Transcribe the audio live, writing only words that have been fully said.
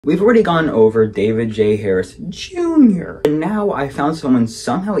We've already gone over David J. Harris Jr. And now I found someone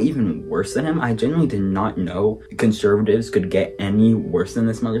somehow even worse than him. I genuinely did not know conservatives could get any worse than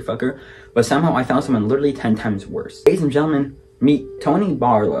this motherfucker. But somehow I found someone literally 10 times worse. Ladies and gentlemen, meet Tony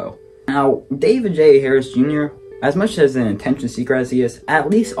Barlow. Now, David J. Harris Jr., as much as an attention seeker as he is, at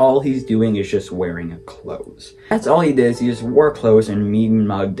least all he's doing is just wearing clothes. That's all he did. He just wore clothes and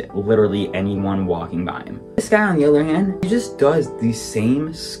mugged literally anyone walking by him. This guy, on the other hand, he just does the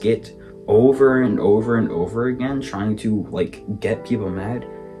same skit over and over and over again, trying to, like, get people mad.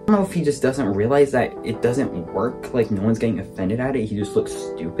 I don't know if he just doesn't realize that it doesn't work, like no one's getting offended at it, he just looks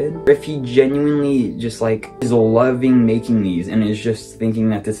stupid. Or if he genuinely just like is loving making these and is just thinking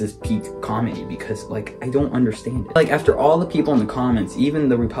that this is peak comedy, because like I don't understand it. Like after all the people in the comments, even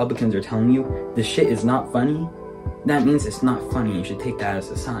the Republicans are telling you this shit is not funny, that means it's not funny. You should take that as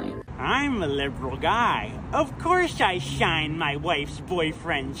a sign. I'm a liberal guy. Of course I shine my wife's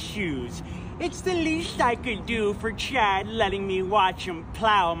boyfriend's shoes. It's the least I could do for Chad letting me watch him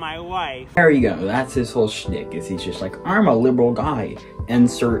plow my wife. There you go. That's his whole shtick, is he's just like, I'm a liberal guy.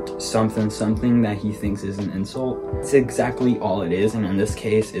 Insert something something that he thinks is an insult. It's exactly all it is, and in this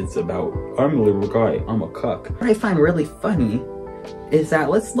case, it's about, I'm a liberal guy, I'm a cuck. What I find really funny is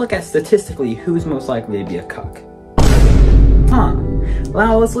that let's look at statistically who's most likely to be a cuck. Huh.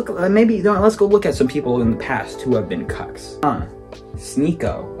 Well, let's look, let's go look at some people in the past who have been cucks.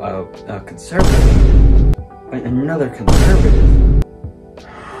 Sneeko, a conservative. Another conservative.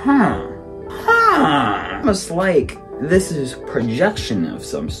 Almost like this is projection of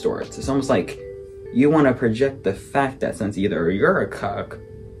some sorts. It's almost like you want to project the fact that since either you're a cuck,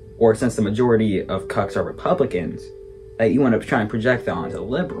 or since the majority of cucks are Republicans, that you want to try and project that onto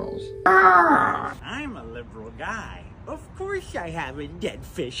liberals. I'm a liberal guy. Of course I have a dead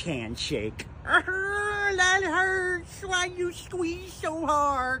fish handshake. That hurts. Why you squeeze so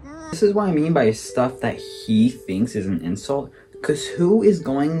hard? This is what I mean by stuff that he thinks is an insult. Because who is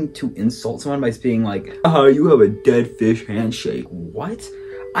going to insult someone by being like, oh, you have a dead fish handshake? What?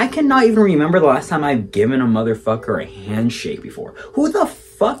 I cannot even remember the last time I've given a motherfucker a handshake before. Who the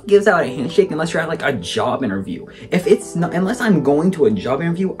fuck gives out a handshake unless you're at like a job interview? If it's not, unless I'm going to a job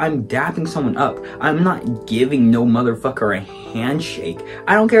interview, I'm dapping someone up. I'm not giving no motherfucker a handshake.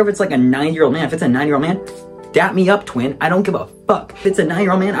 I don't care if it's like a 9-year-old man. If it's a 9-year-old man, dap me up, twin. I don't give a fuck. If it's a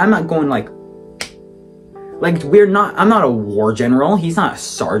 9-year-old man, I'm not going like I'm not a war general. He's not a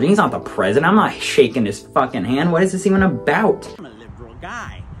sergeant. He's not the president. I'm not shaking his fucking hand. What is this even about? I'm a liberal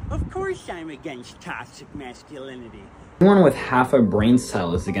guy. Of course I'm against toxic masculinity. Anyone with half a brain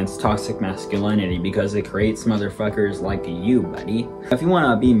cell is against toxic masculinity because it creates motherfuckers like you, buddy. If you want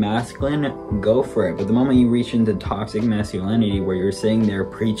to be masculine, go for it. But the moment you reach into toxic masculinity where you're sitting there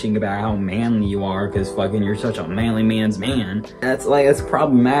preaching about how manly you are because fucking you're such a manly man's man, that's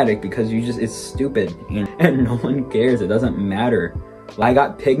problematic because it's stupid and no one cares. It doesn't matter. I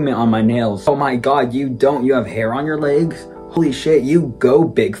got pigment on my nails. Oh my god, you don't? You have hair on your legs? Holy shit, you go,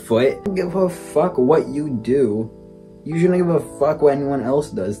 Bigfoot. I don't give a fuck what you do. You shouldn't give a fuck what anyone else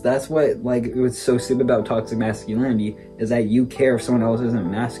does. That's what, what's so stupid about toxic masculinity, is that you care if someone else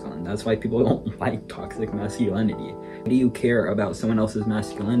isn't masculine. That's why people don't like toxic masculinity. Why do you care about someone else's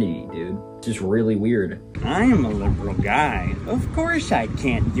masculinity, dude? It's just really weird. I'm a liberal guy. Of course I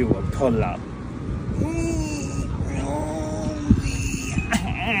can't do a pull-up.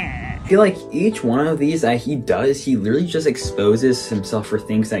 I feel like each one of these that he does, he literally just exposes himself for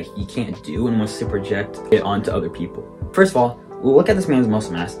things that he can't do and wants to project it onto other people. First of all, look at this man's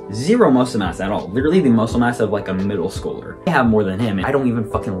muscle mass. Zero muscle mass at all. Literally the muscle mass of like a middle schooler. I have more than him and I don't even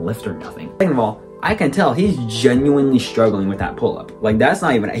fucking lift or nothing. Second of all, I can tell he's genuinely struggling with that pull-up. Like, that's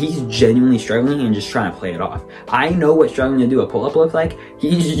not even, he's genuinely struggling and just trying to play it off. I know what struggling to do a pull-up looks like.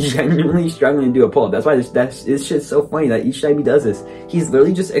 He's genuinely struggling to do a pull-up. That's why this shit's so funny that each time he does this, he's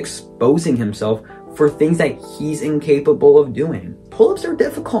literally just exposing himself for things that he's incapable of doing. Pull-ups are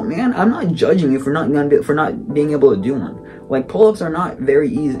difficult, man. I'm not judging you for not being able to do one. Like, pull-ups are not very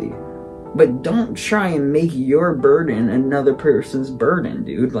easy. But don't try and make your burden another person's burden,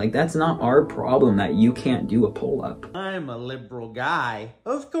 dude. Like, that's not our problem that you can't do a pull-up. I'm a liberal guy.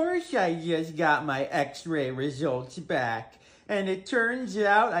 Of course I just got my x-ray results back. And it turns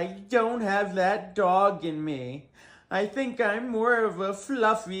out I don't have that dog in me. I think I'm more of a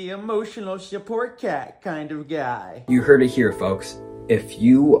fluffy, emotional support cat kind of guy. You heard it here, folks. If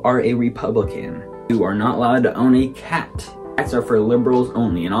you are a Republican, you are not allowed to own a cat. Cats are for liberals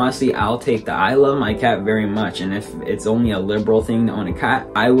only, and honestly, I'll take that. I love my cat very much, and if it's only a liberal thing to own a cat,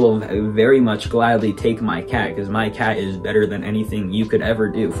 I will very much gladly take my cat, because my cat is better than anything you could ever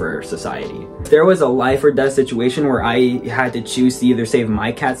do for society. If there was a life or death situation where I had to choose to either save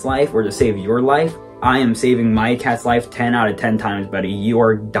my cat's life or to save your life, I am saving my cat's life 10 out of 10 times, buddy. You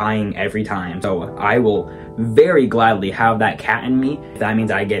are dying every time. So I will very gladly have that cat in me. That means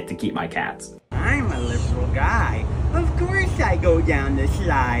I get to keep my cats. I'm a liberal guy. Of course I go down the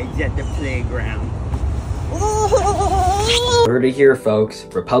slides at the playground. Heard it here, folks.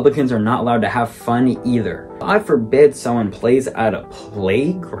 Republicans are not allowed to have fun either. God forbid someone plays at a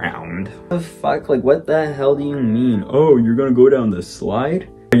playground. The fuck? Like, what the hell do you mean? Oh, you're gonna go down the slide?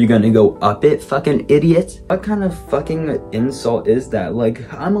 Are you gonna go up it, fucking idiot? What kind of fucking insult is that?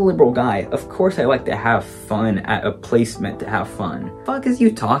 Like, I'm a liberal guy. Of course I like to have fun at a place meant to have fun. Fuck is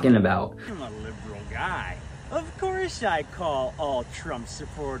you talking about? I'm a liberal guy. Of course I call all Trump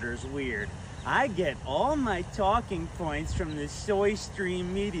supporters weird. I get all my talking points from the soy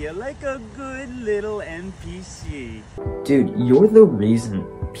stream media like a good little NPC. Dude, you're the reason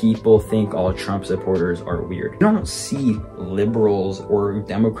people think all Trump supporters are weird. You don't see liberals or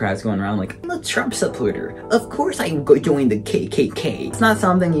Democrats going around like, I'm a Trump supporter. Of course I go join the KKK. It's not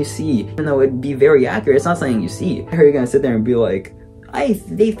something you see, even though it'd be very accurate. It's not something you see. How are you gonna sit there and be like,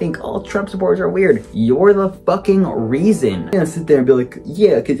 they think all Trump supporters are weird? You're the fucking reason. You're gonna sit there and be like,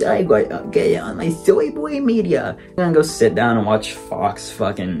 yeah, cause I got get on my soy boy media. You're gonna go sit down and watch Fox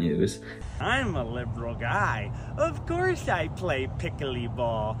fucking News. I'm a liberal guy. Of course I play pickly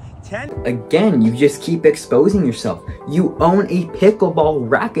ball. Again, you just keep exposing yourself. You own a pickleball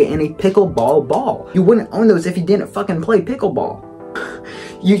racket and a pickleball ball. You wouldn't own those if you didn't fucking play pickleball.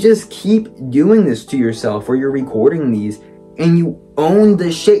 You just keep doing this to yourself, or you're recording these and you own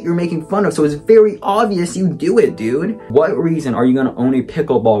the shit you're making fun of, so it's very obvious you do it, dude. What reason are you gonna own a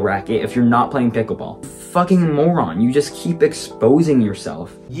pickleball racket if you're not playing pickleball? Fucking moron, you just keep exposing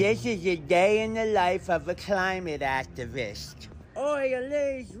yourself. This is a day in the life of a climate activist. Oil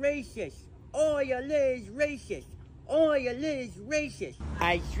is racist. Oil is racist. Oil is racist.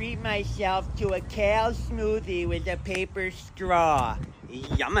 I treat myself to a kale smoothie with a paper straw.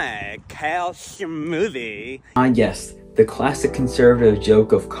 Yummy, kale smoothie. Yes. The classic conservative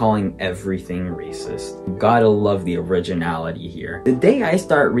joke of calling everything racist. Gotta love the originality here. The day I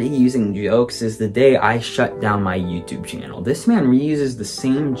start reusing jokes is the day I shut down my YouTube channel. This man reuses the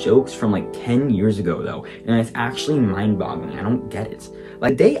same jokes from like 10 years ago though, and it's actually mind-boggling. I don't get it.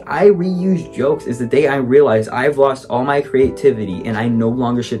 Like, the day I reuse jokes is the day I realize I've lost all my creativity and I no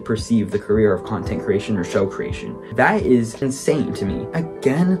longer should perceive the career of content creation or show creation. That is insane to me.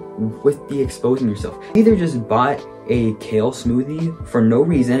 Again, with the exposing yourself. Either just bought a kale smoothie for no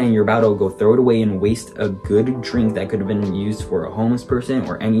reason and you're about to go throw it away and waste a good drink that could have been used for a homeless person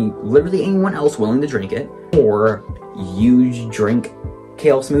or literally anyone else willing to drink it, or you drink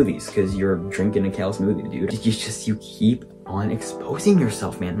kale smoothies because you're drinking a kale smoothie, dude. You keep on exposing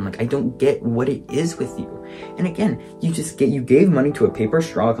yourself, man. Like, I don't get what it is with you. And again, you gave money to a paper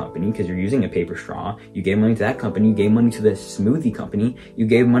straw company because you're using a paper straw. You gave money to that company. You gave money to the smoothie company. You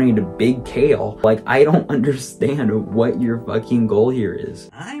gave money to Big Kale. Like, I don't understand what your fucking goal here is.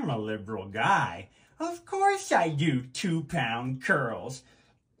 I'm a liberal guy. Of course I do 2-pound curls.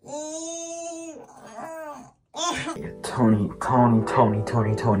 Tony.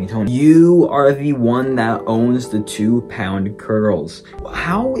 You are the one that owns the 2-pound curls.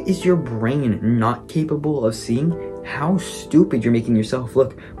 How is your brain not capable of seeing how stupid you're making yourself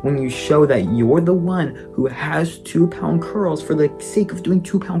look when you show that you're the one who has 2-pound curls for the sake of doing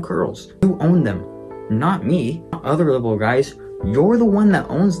 2-pound curls? You own them, not me, not other liberal guys. You're the one that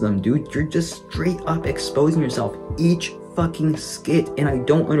owns them, dude. You're just straight up exposing yourself each fucking skit, and I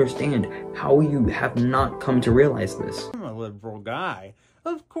don't understand how you have not come to realize this. I'm a liberal guy.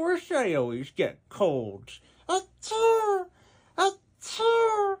 Of course I always get colds. Achoo!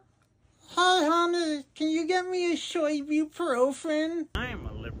 Achoo! Hi, honey. Can you get me a soy ibuprofen? I'm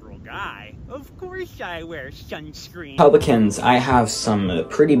a liberal guy. Of course I wear sunscreen. Republicans, I have some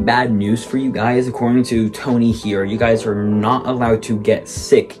pretty bad news for you guys. According to Tony here, you guys are not allowed to get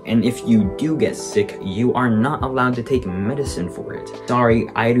sick. And if you do get sick, you are not allowed to take medicine for it. Sorry,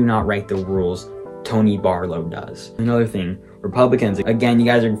 I do not write the rules. Tony Barlow does. Another thing, Republicans, again, you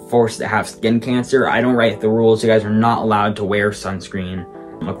guys are forced to have skin cancer. I don't write the rules. You guys are not allowed to wear sunscreen.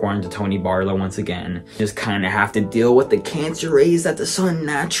 According to Tony Barlow, once again, you just kind of have to deal with the cancer rays that the sun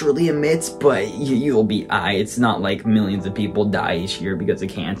naturally emits, but you'll be aight. It's not like millions of people die each year because of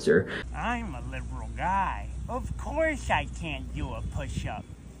cancer. I'm a liberal guy. Of course I can't do a push-up.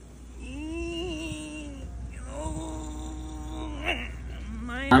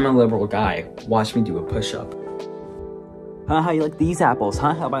 I'm a liberal guy. Watch me do a push-up. Huh? How you like these apples?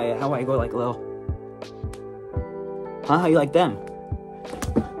 Huh? How I go like little? Huh? How you like them?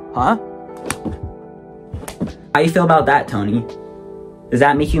 Huh? How you feel about that, Tony? Does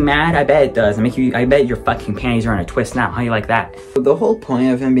that make you mad? I bet it does. I bet your fucking panties are on a twist now. How you like that? The whole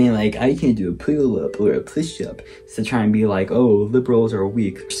point of him being like, I can't do a pull-up or a push-up is to try and be like, oh, liberals are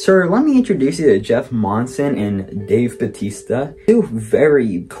weak. Sir, let me introduce you to Jeff Monson and Dave Bautista. Two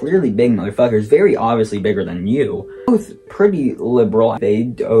very clearly big motherfuckers, very obviously bigger than you. Both pretty liberal. They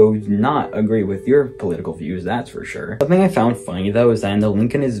do not agree with your political views, that's for sure. Something I found funny though is that in the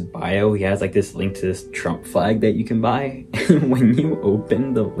link in his bio, he has like this link to this Trump flag that you can buy. And when you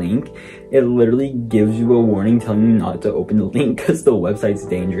open the link, it literally gives you a warning telling you not to open the link because the website's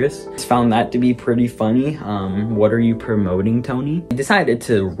dangerous. I found that to be pretty funny. What are you promoting, Tony? I decided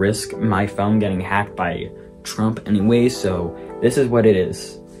to risk my phone getting hacked by Trump anyway, so this is what it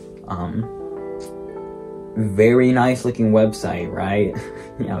is. Very nice looking website, right?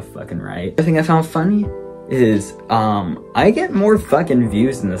 Yeah, fucking right. The thing I found funny is, I get more fucking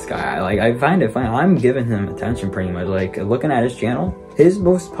views than this guy. Like, I find it funny. I'm giving him attention pretty much. Like, looking at his channel, his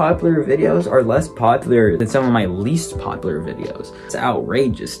most popular videos are less popular than some of my least popular videos. It's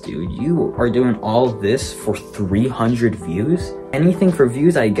outrageous, dude. You are doing all this for 300 views? Anything for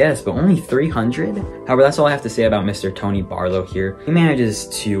views, I guess, but only 300? However, that's all I have to say about Mr. Tony Barlow here. He manages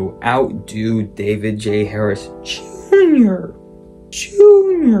to outdo David J. Harris Jr.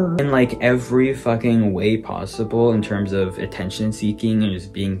 in like every fucking way possible in terms of attention seeking and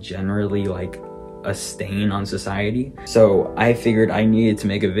just being generally like a stain on society. So I figured I needed to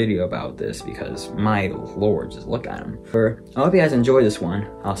make a video about this because my lord, just look at him. I hope you guys enjoyed this one.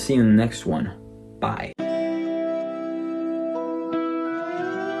 I'll see you in the next one. Bye.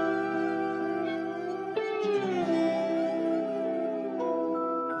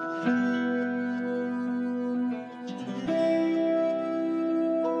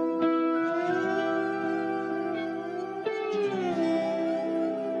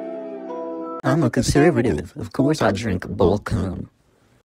 I'm a conservative. Of course I drink a bull cum.